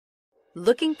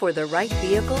Looking for the right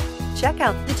vehicle? Check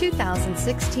out the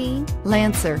 2016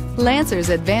 Lancer. Lancer's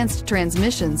advanced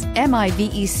transmissions,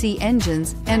 MIVEC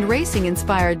engines, and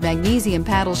racing-inspired magnesium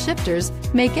paddle shifters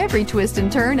make every twist and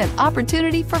turn an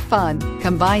opportunity for fun.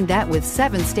 Combine that with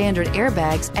 7 standard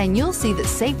airbags and you'll see that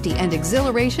safety and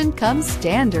exhilaration come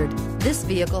standard. This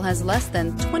vehicle has less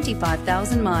than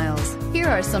 25,000 miles. Here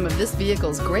are some of this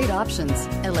vehicle's great options: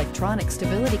 electronic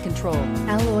stability control,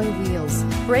 alloy wheels,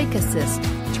 brake assist,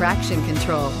 traction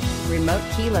control, remote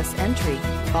keyless entry,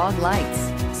 fog lights,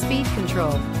 speed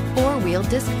control, 4-wheel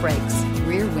disc brakes,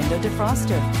 rear window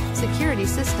defroster, security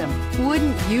system.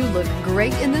 Wouldn't you look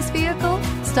great in this vehicle?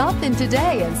 Stop in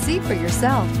today and see for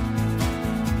yourself.